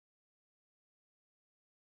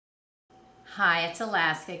Hi, it's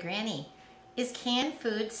Alaska Granny. Is canned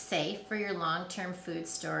food safe for your long-term food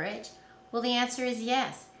storage? Well, the answer is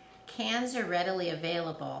yes. Cans are readily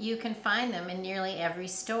available. You can find them in nearly every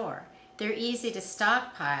store. They're easy to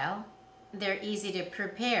stockpile. They're easy to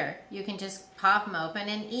prepare. You can just pop them open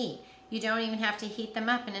and eat. You don't even have to heat them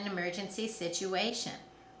up in an emergency situation.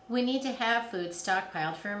 We need to have food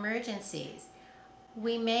stockpiled for emergencies.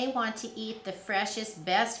 We may want to eat the freshest,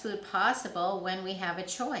 best food possible when we have a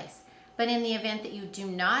choice. But in the event that you do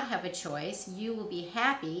not have a choice, you will be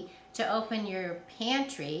happy to open your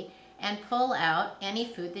pantry and pull out any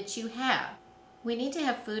food that you have. We need to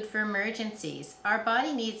have food for emergencies. Our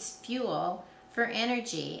body needs fuel for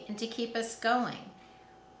energy and to keep us going.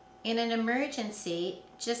 In an emergency,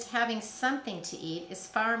 just having something to eat is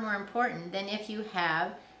far more important than if you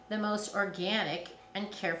have the most organic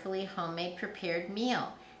and carefully homemade prepared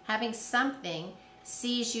meal. Having something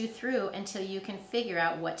sees you through until you can figure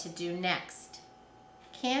out what to do next.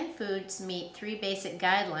 Canned foods meet 3 basic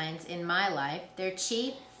guidelines in my life. They're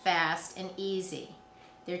cheap, fast, and easy.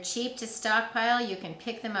 They're cheap to stockpile. You can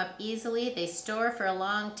pick them up easily. They store for a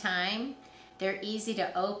long time. They're easy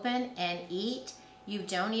to open and eat. You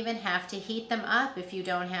don't even have to heat them up if you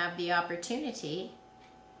don't have the opportunity.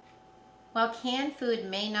 While canned food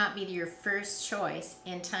may not be your first choice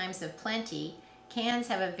in times of plenty, cans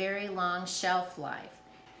have a very long shelf life.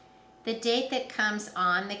 The date that comes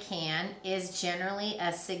on the can is generally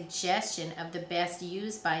a suggestion of the best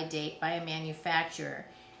use by date by a manufacturer.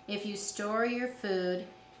 If you store your food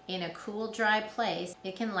in a cool, dry place,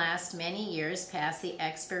 it can last many years past the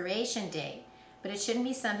expiration date. But it shouldn't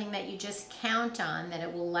be something that you just count on that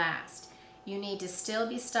it will last. You need to still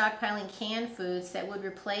be stockpiling canned foods that would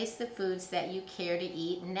replace the foods that you care to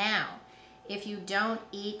eat now. If you don't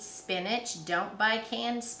eat spinach, don't buy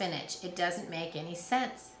canned spinach. It doesn't make any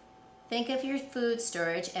sense. Think of your food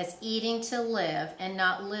storage as eating to live and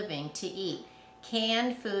not living to eat.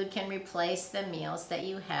 Canned food can replace the meals that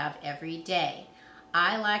you have every day.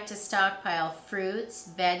 I like to stockpile fruits,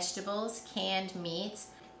 vegetables, canned meats,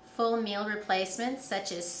 full meal replacements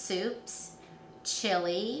such as soups,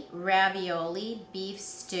 chili, ravioli, beef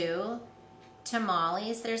stew,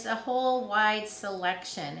 tamales. There's a whole wide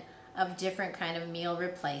selection of different kind of meal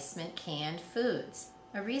replacement canned foods.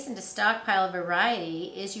 A reason to stockpile a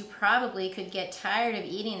variety is you probably could get tired of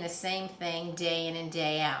eating the same thing day in and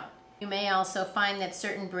day out. You may also find that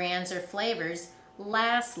certain brands or flavors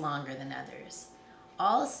last longer than others.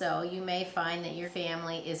 Also, you may find that your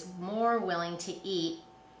family is more willing to eat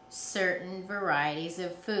certain varieties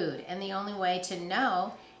of food, and the only way to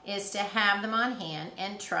know is to have them on hand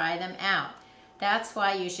and try them out. That's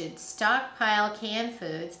why you should stockpile canned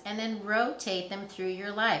foods and then rotate them through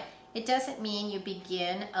your life. It doesn't mean you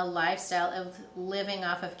begin a lifestyle of living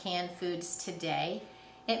off of canned foods today.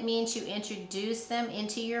 It means you introduce them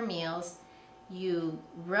into your meals, you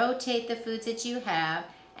rotate the foods that you have,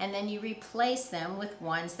 and then you replace them with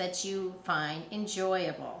ones that you find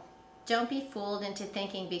enjoyable. Don't be fooled into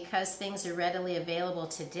thinking because things are readily available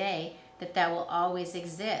today that will always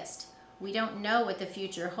exist. We don't know what the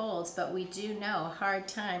future holds, but we do know hard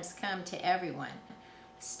times come to everyone.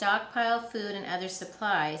 Stockpile food and other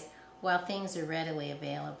supplies while things are readily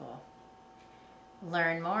available.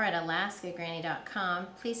 Learn more at alaskagranny.com.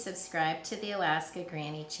 Please subscribe to the Alaska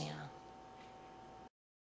Granny channel.